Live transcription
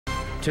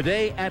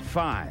Today at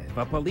 5,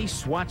 a police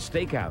SWAT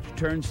stakeout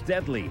turns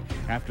deadly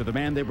after the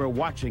man they were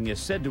watching is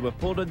said to have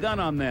pulled a gun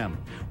on them.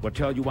 We'll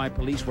tell you why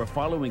police were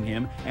following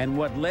him and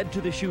what led to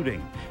the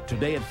shooting.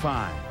 Today at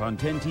 5 on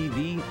 10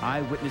 TV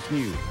Eyewitness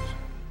News.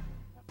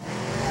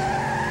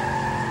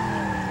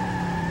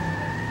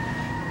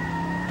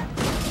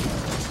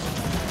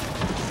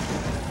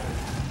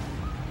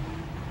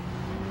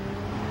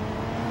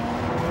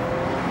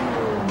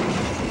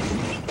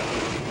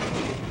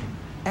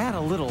 Add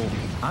a little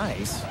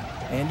ice,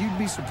 and you'd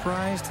be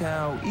surprised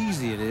how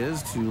easy it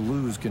is to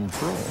lose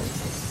control.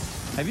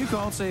 Have you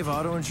called Save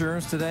Auto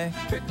Insurance today?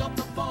 Pick up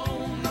the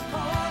phone, the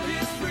call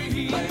is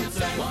free.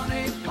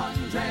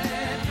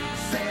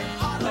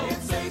 1-800-SAVE-AUTO.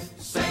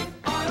 Save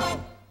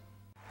Auto.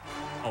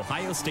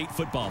 Ohio State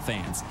football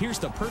fans, here's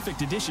the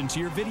perfect addition to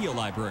your video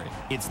library.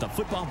 It's the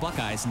Football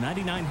Buckeyes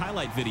 99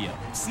 highlight video.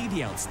 See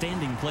the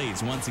outstanding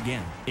plays once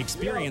again.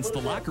 Experience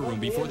the locker room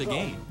before the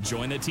game.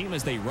 Join the team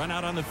as they run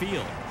out on the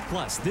field.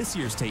 Plus, this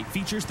year's tape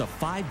features the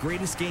 5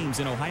 greatest games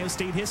in Ohio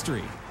State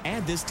history.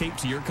 Add this tape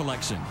to your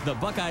collection. The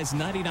Buckeyes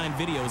 99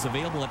 video is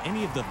available at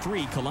any of the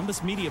 3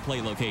 Columbus Media Play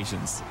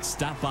locations.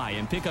 Stop by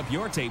and pick up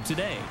your tape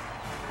today.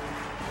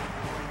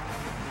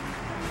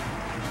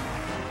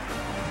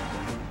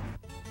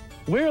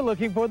 We're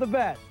looking for the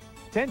best.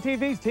 10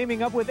 TV's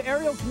teaming up with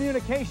Aerial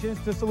Communications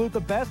to salute the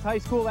best high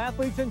school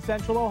athletes in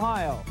Central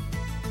Ohio.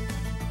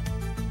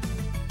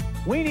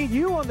 We need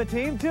you on the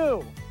team,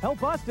 too.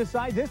 Help us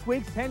decide this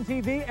week's 10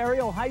 TV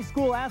Aerial High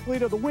School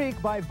Athlete of the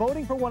Week by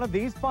voting for one of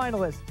these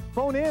finalists.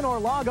 Phone in or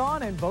log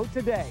on and vote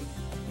today.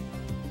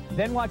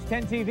 Then watch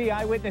 10 TV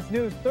Eyewitness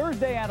News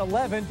Thursday at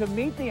 11 to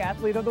meet the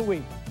Athlete of the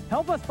Week.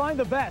 Help us find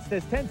the best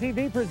as 10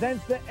 TV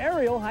presents the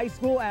Aerial High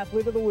School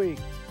Athlete of the Week.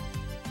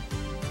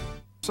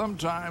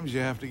 Sometimes you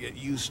have to get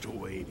used to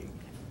waiting.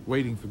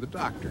 Waiting for the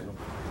doctor,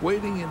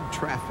 waiting in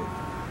traffic,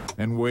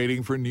 and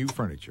waiting for new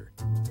furniture.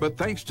 But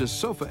thanks to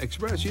Sofa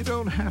Express, you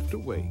don't have to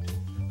wait.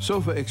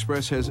 Sofa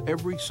Express has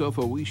every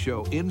sofa we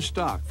show in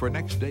stock for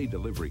next day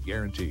delivery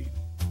guaranteed.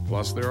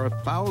 Plus, there are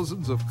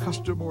thousands of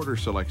custom order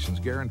selections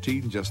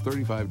guaranteed in just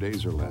 35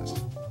 days or less.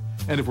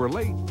 And if we're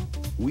late,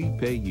 we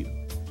pay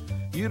you.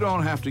 You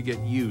don't have to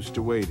get used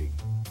to waiting.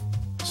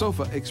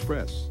 Sofa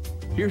Express.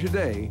 Here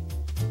today,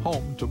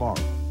 home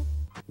tomorrow.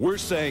 We're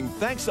saying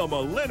thanks a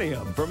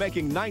millennium for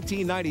making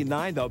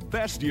 1999 the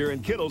best year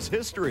in Kittle's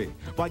history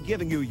by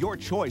giving you your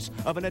choice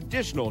of an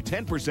additional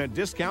 10%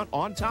 discount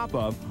on top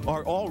of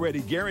our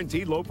already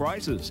guaranteed low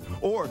prices.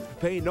 Or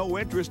pay no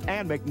interest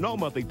and make no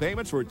monthly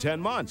payments for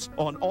 10 months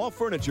on all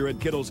furniture at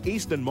Kittle's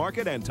Easton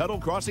Market and Tuttle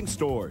Crossing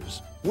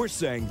stores. We're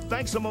saying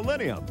thanks a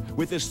millennium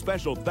with this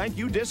special thank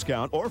you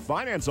discount or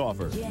finance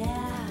offer.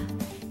 Yeah,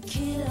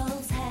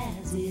 Kittle's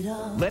has it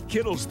all. Let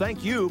Kittle's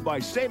thank you by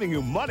saving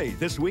you money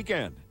this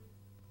weekend.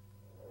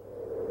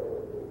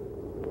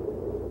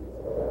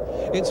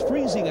 It's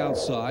freezing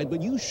outside,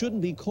 but you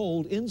shouldn't be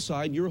cold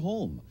inside your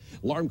home.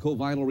 Larmco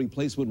vinyl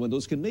replacement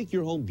windows can make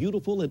your home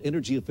beautiful and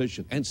energy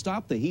efficient and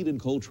stop the heat and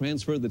cold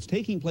transfer that's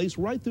taking place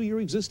right through your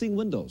existing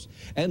windows.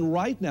 And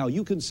right now,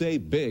 you can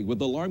save big with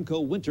the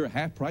Larmco Winter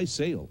Half-Price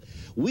Sale.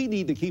 We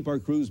need to keep our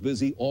crews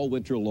busy all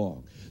winter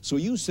long. So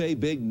you save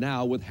big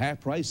now with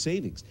half-price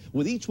savings.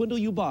 With each window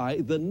you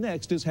buy, the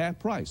next is half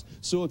price.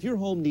 So if your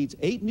home needs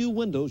 8 new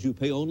windows, you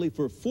pay only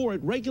for 4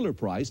 at regular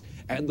price,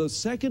 and the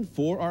second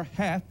 4 are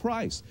half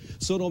price.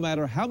 So no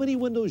matter how many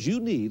windows you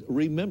need,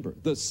 remember,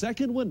 the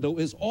second window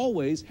is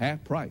always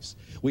half price.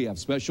 We have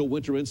special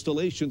winter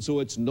installation,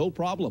 so it's no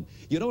problem.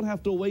 You don't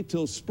have to wait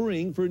till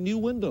spring for new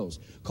windows.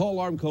 Call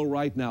Larmco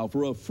right now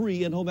for a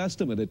free in-home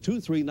estimate at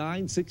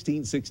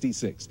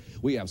 239-1666.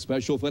 We have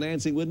special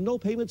financing with no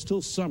payments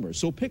till summer,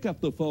 so pick up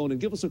the phone and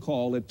give us a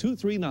call at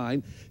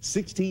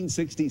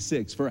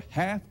 239-1666 for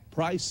half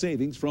price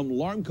savings from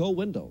Larmco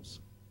Windows.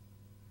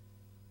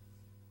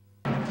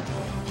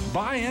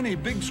 Buy any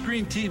big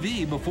screen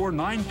TV before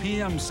 9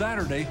 p.m.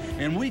 Saturday,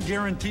 and we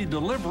guarantee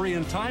delivery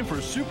in time for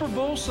Super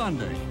Bowl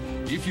Sunday.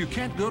 If you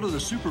can't go to the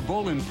Super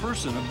Bowl in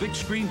person, a big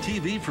screen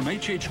TV from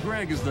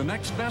h.h.Gregg is the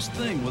next best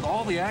thing with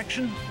all the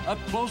action up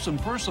close and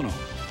personal.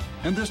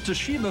 And this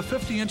Toshiba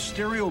 50-inch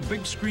stereo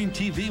big screen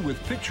TV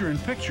with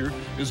picture-in-picture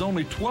is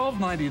only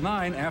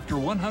 $12.99 after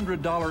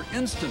 $100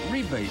 instant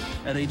rebate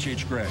at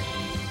h.h.Gregg.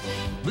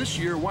 This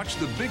year, watch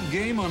the big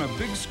game on a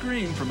big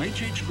screen from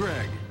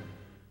h.h.Gregg.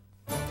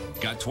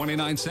 Got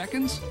 29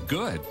 seconds?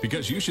 Good,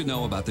 because you should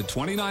know about the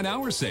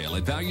 29-hour sale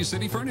at Value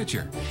City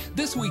Furniture.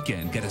 This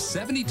weekend, get a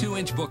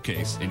 72-inch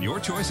bookcase in your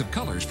choice of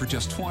colors for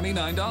just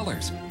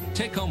 $29.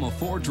 Take home a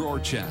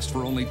 4-drawer chest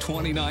for only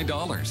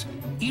 $29.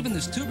 Even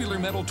this tubular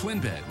metal twin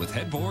bed with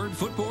headboard,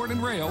 footboard,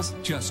 and rails,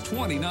 just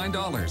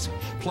 $29.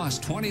 Plus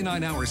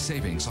 29-hour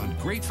savings on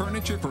great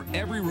furniture for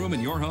every room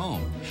in your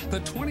home.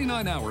 The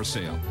 29-hour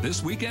sale,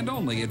 this weekend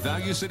only at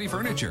Value City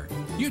Furniture.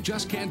 You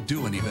just can't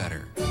do any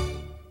better.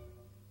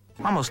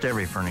 Almost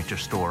every furniture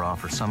store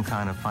offers some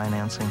kind of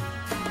financing,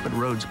 but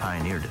Rhodes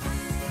pioneered it.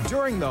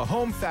 During the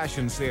home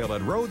fashion sale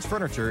at Rhodes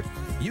Furniture,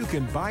 you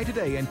can buy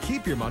today and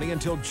keep your money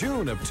until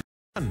June of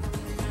 2021.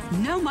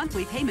 No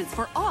monthly payments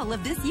for all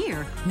of this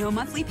year. No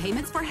monthly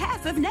payments for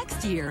half of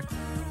next year.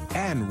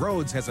 And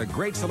Rhodes has a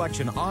great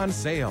selection on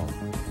sale.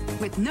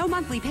 With no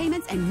monthly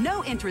payments and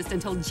no interest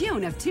until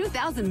June of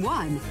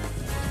 2001.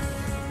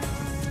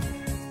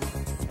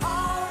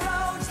 All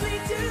roads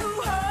lead to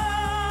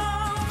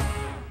home.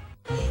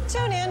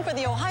 Tune in for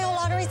the Ohio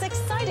Lottery's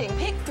exciting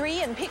Pick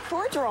 3 and Pick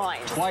 4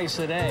 drawings. Twice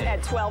a day.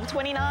 At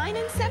 12:29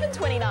 and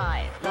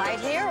 7:29. Right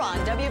here on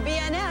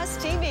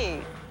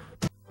WBNS-TV.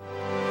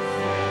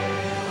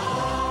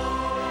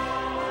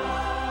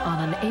 On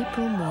an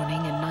April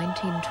morning in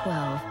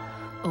 1912,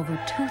 over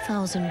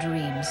 2,000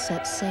 dreams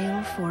set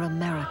sail for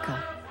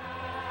America.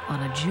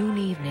 On a June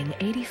evening,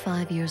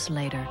 85 years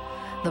later,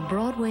 the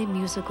Broadway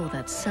musical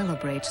that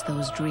celebrates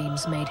those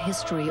dreams made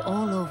history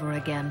all over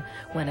again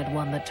when it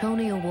won the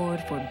Tony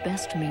Award for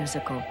Best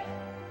Musical,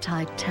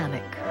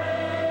 Titanic.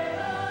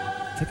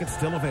 Tickets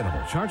still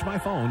available. Charge by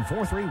phone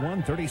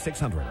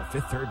 431-3600. A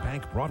Fifth Third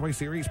Bank Broadway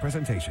Series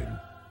presentation.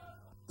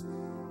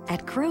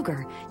 At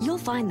Kroger, you'll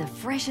find the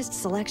freshest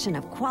selection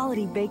of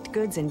quality baked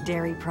goods and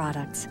dairy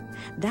products.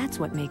 That's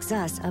what makes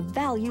us a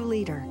value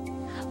leader.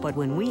 But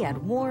when we add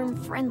warm,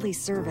 friendly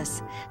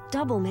service,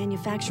 double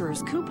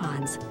manufacturer's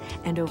coupons,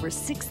 and over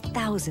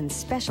 6,000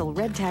 special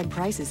red tag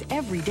prices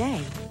every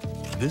day.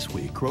 This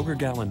week, Kroger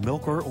gallon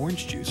milk or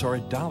orange juice are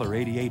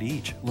 $1.88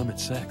 each, limit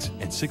 6,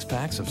 and 6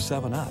 packs of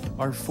 7-Up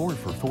are 4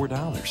 for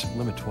 $4,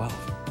 limit 12.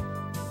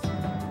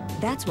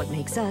 That's what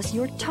makes us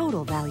your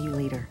total value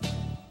leader.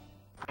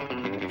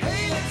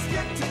 Hey, let's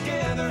get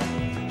together.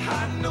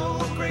 I know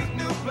a great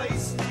new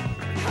place.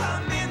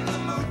 I'm in the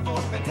mood for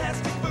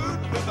fantastic food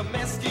with a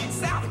mesquite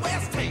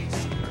Southwest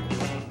taste.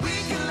 We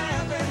can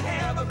laugh and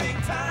have a big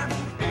time.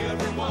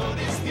 Everyone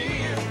is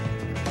here.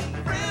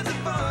 Friends and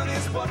fun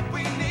is what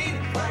we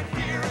need right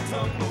here in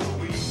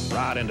Tumbleweed.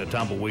 Ride into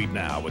Tumbleweed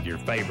now with your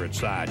favorite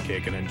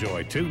sidekick and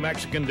enjoy 2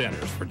 Mexican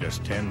dinners for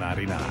just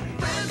 $10.99.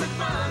 Friends and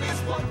fun is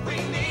what we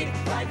need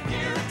right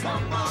here in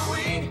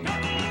Tumbleweed.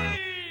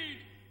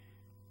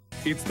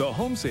 It's the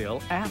home sale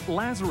at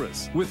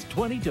Lazarus with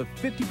 20 to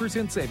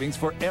 50% savings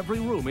for every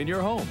room in your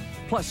home.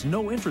 Plus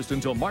no interest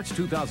until March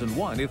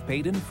 2001 if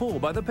paid in full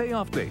by the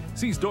payoff date.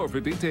 See store for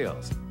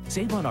details.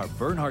 Save on our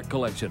Bernhardt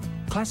collection.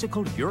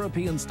 Classical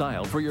European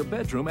style for your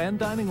bedroom and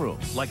dining room,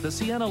 like the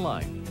Sienna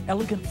line.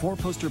 Elegant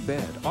 4-poster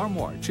bed,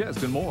 armoire,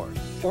 chest, and more.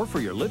 Or for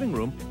your living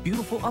room,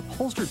 beautiful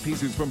upholstered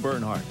pieces from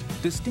Bernhardt.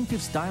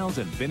 Distinctive styles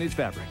and vintage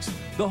fabrics.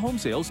 The home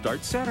sale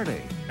starts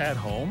Saturday. At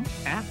home,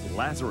 at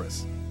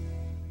Lazarus.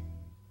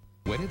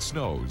 When it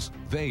snows,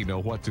 they know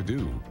what to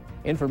do.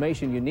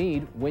 Information you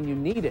need when you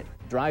need it.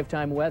 Drive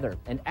time weather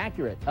and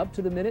accurate,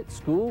 up-to-the-minute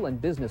school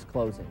and business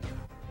closings.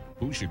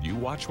 Who should you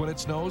watch when it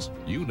snows?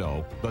 You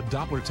know, the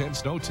Doppler 10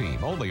 Snow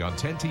Team, only on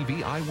 10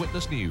 TV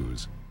Eyewitness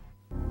News.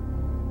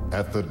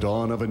 At the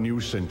dawn of a new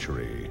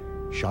century,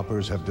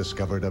 shoppers have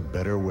discovered a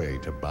better way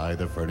to buy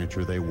the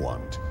furniture they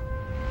want.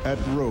 At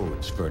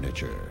Rhodes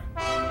Furniture.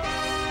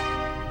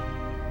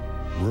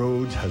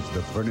 Rhodes has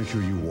the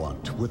furniture you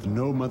want with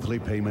no monthly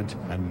payment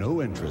and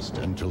no interest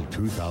until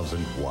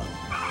 2001.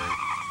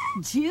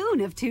 June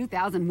of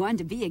 2001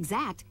 to be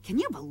exact. Can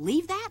you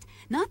believe that?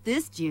 Not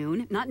this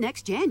June, not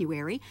next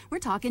January. We're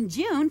talking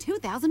June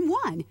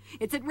 2001.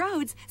 It's at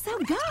Rhodes, so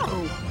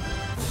go!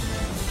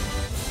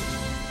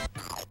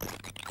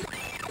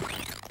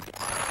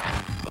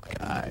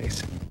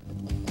 Buckeyes,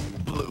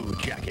 Blue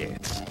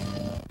Jackets,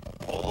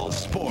 all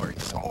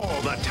sports,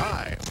 all the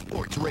time.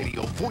 Sports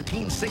Radio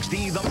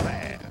 1460, The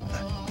Fan.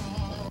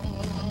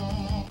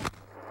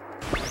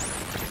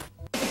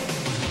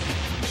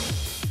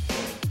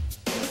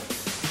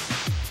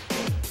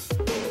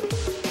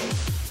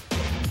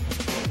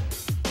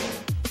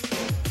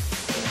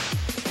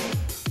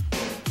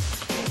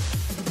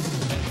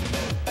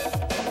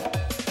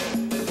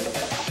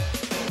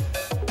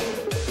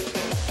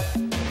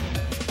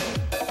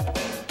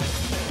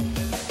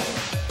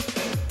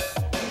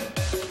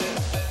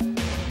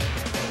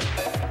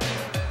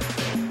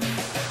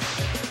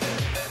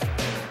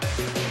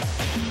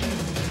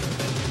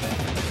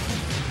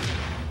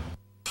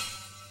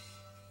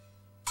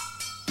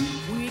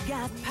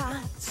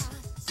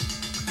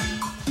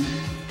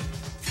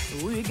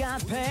 We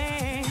got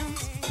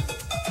pants,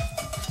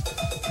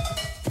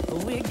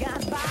 we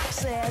got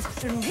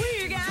boxes, and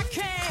we got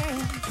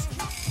cans.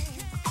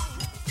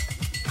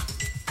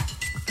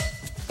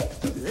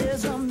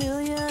 There's a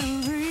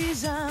million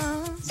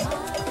reasons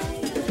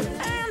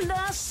and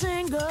a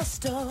single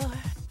store.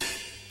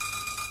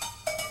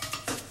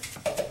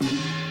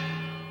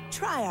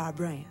 Try our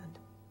brand.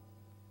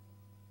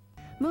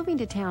 Moving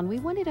to town, we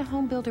wanted a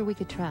home builder we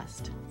could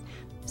trust.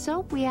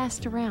 So we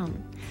asked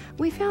around.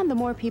 We found the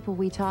more people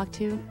we talked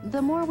to,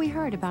 the more we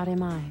heard about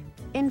MI.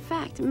 In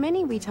fact,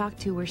 many we talked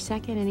to were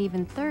second and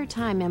even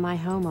third-time MI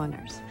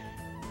homeowners.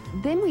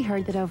 Then we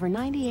heard that over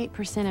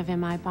 98% of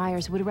MI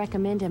buyers would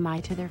recommend MI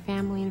to their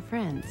family and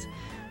friends.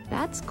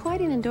 That's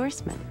quite an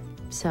endorsement.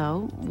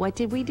 So what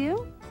did we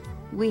do?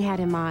 We had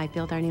MI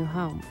build our new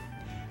home.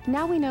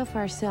 Now we know for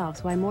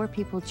ourselves why more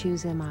people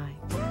choose MI.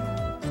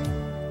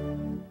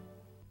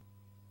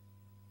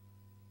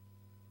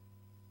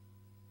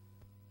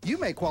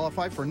 may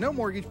qualify for no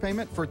mortgage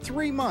payment for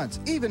 3 months,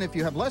 even if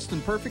you have less than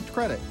perfect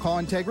credit. Call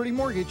Integrity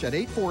Mortgage at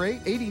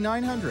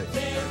 848-8900.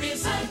 There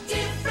is a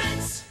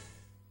difference.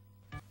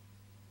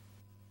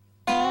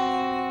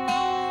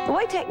 The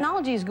way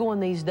technology is going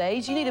these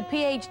days, you need a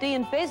PhD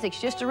in physics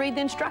just to read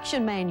the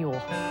instruction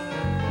manual.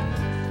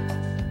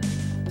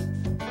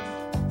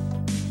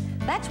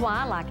 That's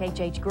why I like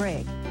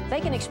h.h.Gregg. They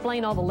can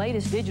explain all the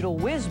latest digital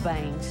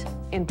whiz-bangs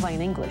in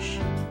plain English.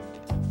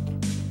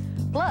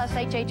 Plus,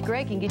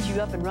 h.h.Gregg can get you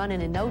up and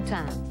running in no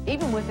time,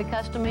 even with a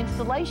custom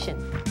installation.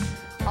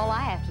 All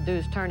I have to do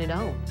is turn it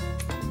on.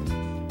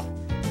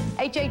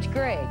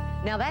 h.h.Gregg,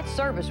 now that's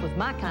service with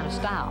my kind of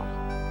style.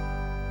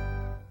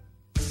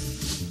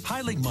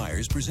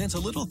 Heilig-Meyers presents a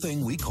little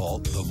thing we call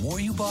the more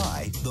you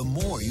buy, the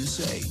more you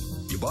save.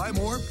 You buy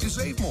more, you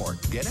save more.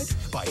 Get it?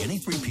 Buy any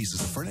 3 pieces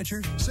of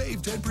furniture,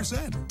 save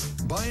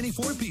 10%. Buy any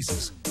 4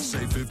 pieces,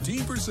 save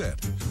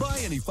 15%. Buy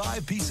any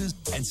 5 pieces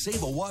and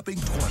save a whopping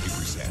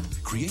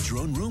 20%. Create your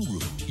own room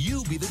group.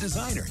 You be the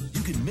designer.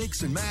 You can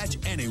mix and match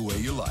any way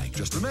you like.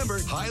 Just remember,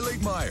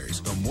 Heilig-Meyers.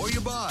 The more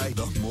you buy,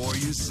 the more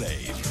you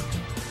save.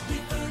 We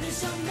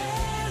furnish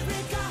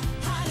America.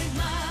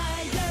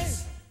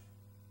 Heilig-Meyers.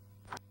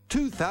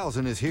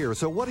 2000 is here,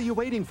 so what are you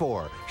waiting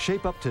for?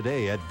 Shape up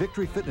today at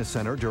Victory Fitness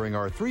Center during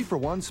our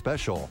 3-for-1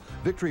 special.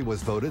 Victory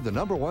was voted the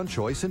 #1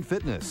 choice in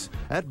fitness.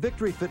 At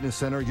Victory Fitness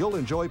Center, you'll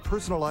enjoy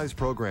personalized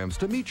programs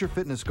to meet your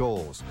fitness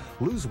goals.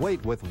 Lose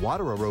weight with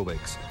water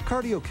aerobics,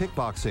 cardio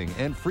kickboxing,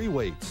 and free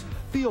weights.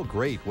 Feel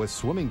great with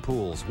swimming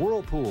pools,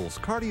 whirlpools,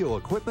 cardio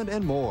equipment,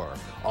 and more.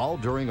 All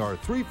during our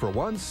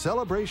 3-for-1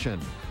 celebration.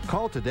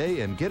 Call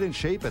today and get in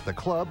shape at the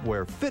club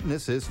where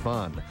fitness is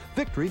fun.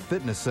 Victory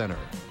Fitness Center.